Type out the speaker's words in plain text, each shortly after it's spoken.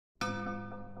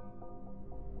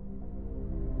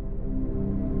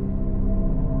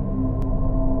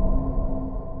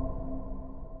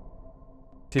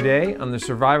Today on the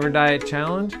Survivor Diet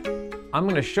Challenge, I'm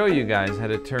going to show you guys how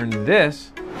to turn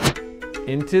this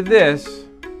into this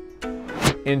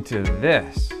into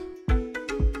this.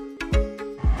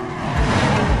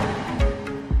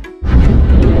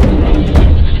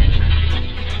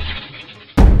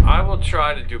 I will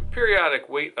try to do periodic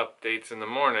weight updates in the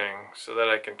morning so that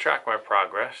I can track my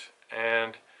progress.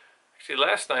 And actually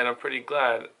last night I'm pretty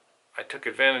glad I took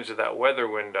advantage of that weather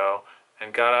window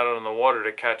and got out on the water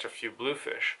to catch a few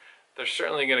bluefish. They're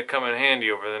certainly going to come in handy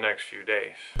over the next few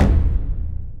days.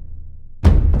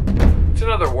 It's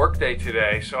another work day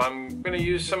today, so I'm going to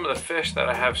use some of the fish that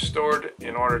I have stored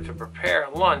in order to prepare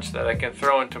lunch that I can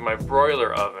throw into my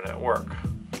broiler oven at work.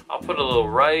 I'll put a little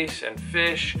rice and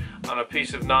fish on a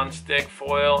piece of non-stick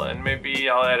foil, and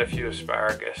maybe I'll add a few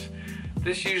asparagus.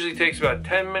 This usually takes about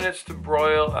 10 minutes to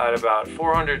broil at about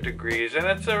 400 degrees, and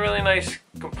it's a really nice,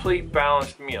 complete,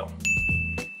 balanced meal.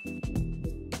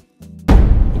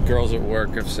 The girls at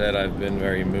work have said I've been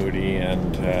very moody,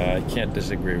 and I can't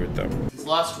disagree with them. He's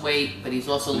lost weight, but he's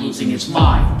also losing his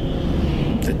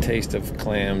mind. The taste of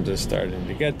clams is starting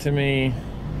to get to me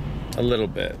a little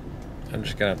bit. I'm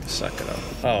just gonna have to suck it up.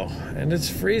 Oh, and it's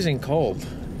freezing cold.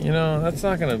 You know, that's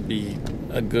not gonna be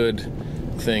a good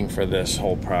thing for this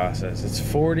whole process. It's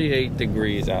 48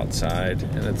 degrees outside,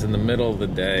 and it's in the middle of the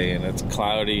day, and it's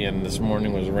cloudy, and this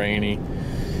morning was rainy,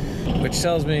 which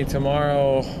tells me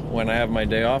tomorrow, when I have my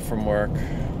day off from work,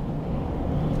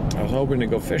 I was hoping to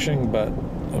go fishing, but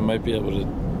I might be able to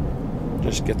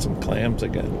just get some clams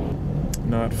again.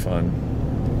 Not fun.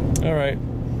 All right.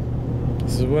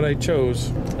 This is what I chose.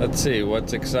 Let's see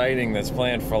what's exciting that's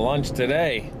planned for lunch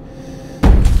today.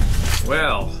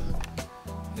 Well,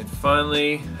 it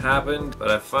finally happened, but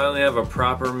I finally have a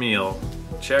proper meal.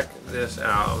 Check this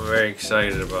out. I'm very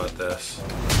excited about this.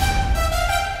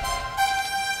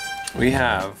 We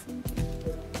have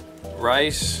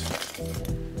rice,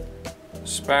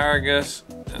 asparagus,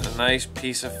 and a nice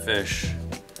piece of fish,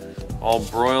 all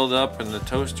broiled up in the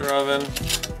toaster oven.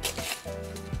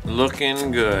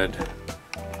 Looking good.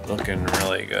 Looking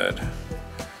really good.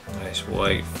 Nice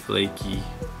white, flaky,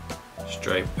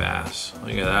 striped bass.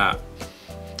 Look at that.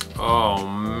 Oh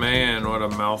man, what a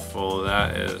mouthful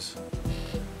that is.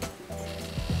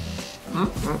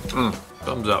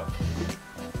 Thumbs up.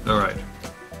 Alright.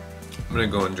 I'm gonna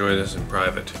go enjoy this in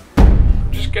private.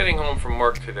 I'm just getting home from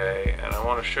work today, and I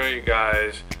want to show you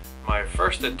guys my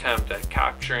first attempt at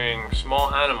capturing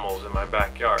small animals in my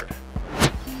backyard.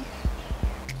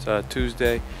 It's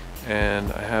Tuesday,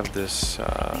 and I have this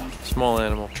small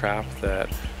animal trap that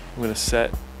I'm going to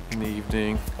set in the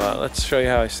evening. Let's show you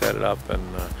how I set it up, and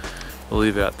we'll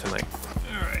leave it out tonight.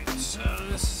 Alright, so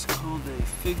this is called a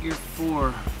figure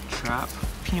 4 trap.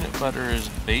 Peanut butter is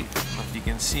bait. I don't know if you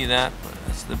can see that, but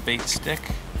that's the bait stick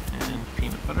and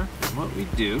peanut butter. And what we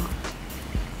do is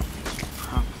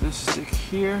prop this stick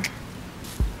here,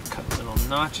 cut little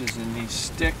notches in these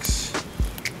sticks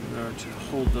in order to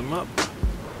hold them up.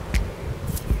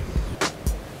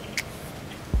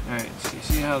 Alright, so you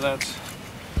see how that's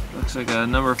looks like a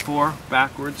number 4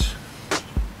 backwards. I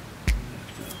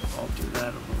have to alter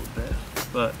that a little bit.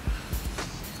 But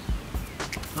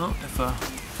well, if a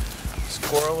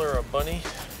squirrel or a bunny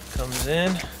comes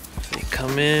in, they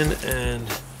come in and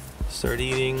start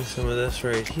eating some of this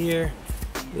right here,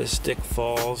 this stick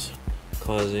falls,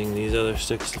 causing these other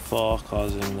sticks to fall,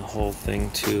 causing the whole thing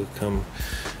to come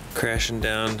crashing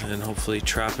down and hopefully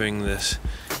trapping this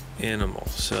animal.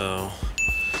 So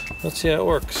let's see how it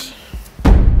works.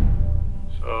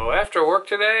 So after work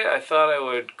today, I thought I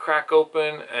would crack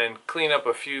open and clean up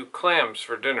a few clams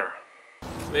for dinner.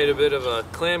 Made a bit of a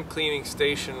clam cleaning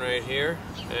station right here,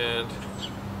 and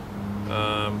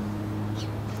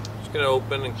just gonna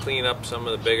open and clean up some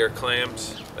of the bigger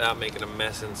clams without making a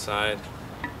mess inside.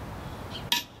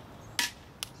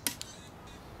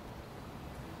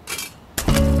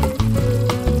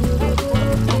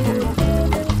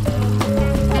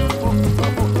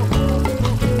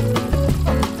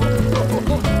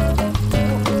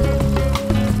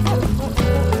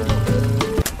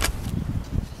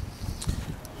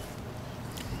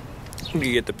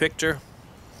 You get the picture.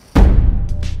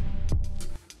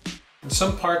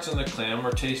 Some parts in the clam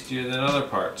are tastier than other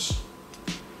parts.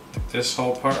 Like this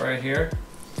whole part right here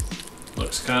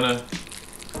looks kind of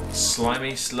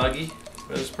slimy, sluggy,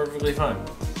 but it's perfectly fine.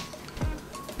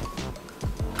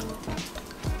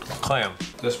 Clam.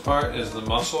 This part is the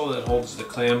muscle that holds the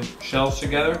clam shells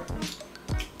together.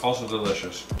 Also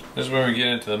delicious. This is where we get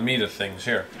into the meat of things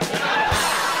here.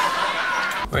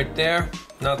 Right there,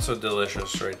 not so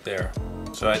delicious right there.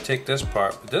 So I take this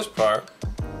part, but this part,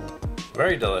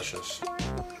 very delicious.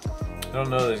 I don't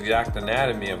know the exact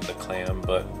anatomy of the clam,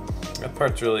 but that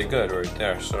part's really good right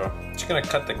there. So I'm just gonna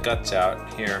cut the guts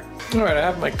out here. All right, I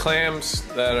have my clams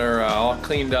that are all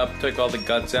cleaned up, took all the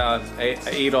guts out. I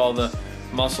ate all the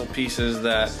muscle pieces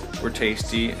that were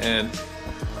tasty, and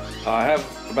I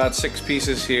have about 6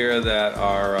 pieces here that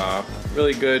are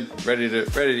really good, ready to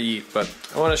eat. But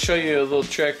I want to show you a little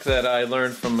trick that I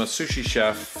learned from a sushi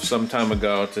chef some time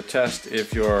ago to test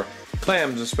if your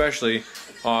clams especially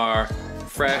are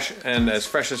fresh and as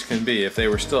fresh as can be, if they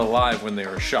were still alive when they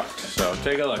were shucked. So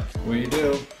take a look. What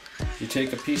you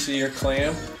take a piece of your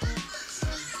clam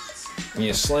and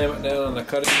you slam it down on the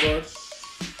cutting board,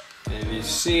 and if you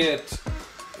see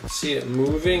it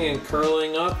moving and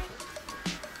curling up.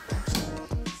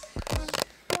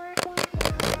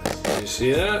 You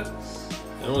see that?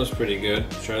 That one's pretty good.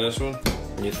 Try this one.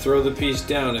 And you throw the piece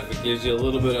down. If it gives you a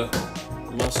little bit of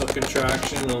muscle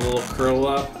contraction, a little curl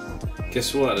up,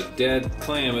 guess what? A dead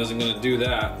clam isn't going to do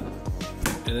that.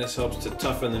 And this helps to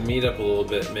toughen the meat up a little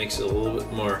bit, makes it a little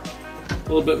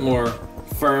bit more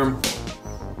firm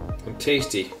and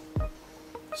tasty.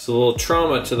 It's a little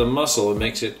trauma to the muscle. It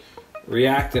makes it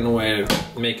react in a way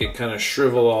to make it kind of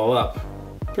shrivel all up.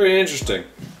 Pretty interesting.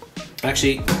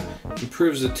 Actually,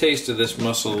 improves the taste of this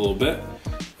mussel a little bit.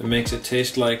 It makes it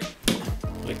taste like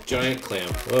giant clam.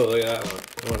 Whoa, look at that one.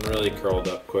 That one really curled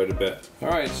up quite a bit. All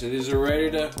right, so these are ready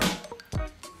to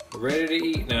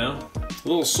eat now. A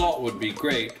little salt would be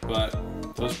great, but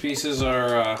those pieces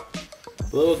are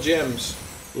little gems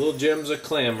of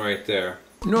clam right there.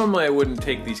 Normally I wouldn't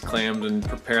take these clams and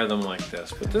prepare them like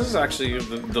this, but this is actually a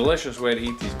delicious way to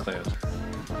eat these clams.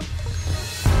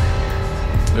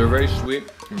 They're very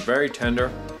sweet, very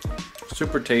tender,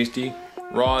 super tasty.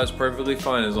 Raw is perfectly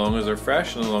fine as long as they're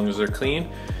fresh and as long as they're clean.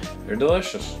 They're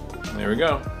delicious. There we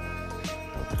go.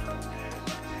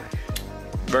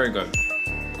 Very good.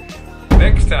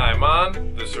 Next time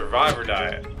on the Survivor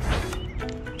Diet.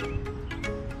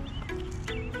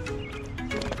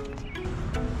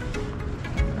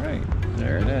 All right,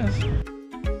 there it is.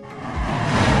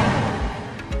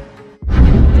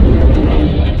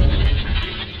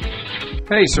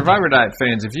 Hey, Survivor Diet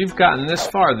fans, if you've gotten this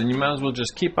far, then you might as well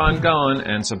just keep on going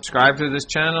and subscribe to this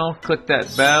channel, click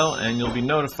that bell, and you'll be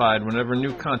notified whenever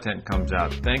new content comes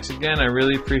out. Thanks again, I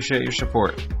really appreciate your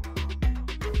support.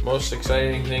 Most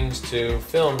exciting things to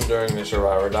film during the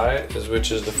Survivor Diet is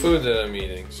the food that I'm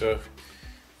eating. So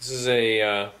this is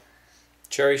a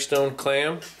cherry stone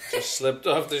clam, just slipped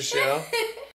off the shell.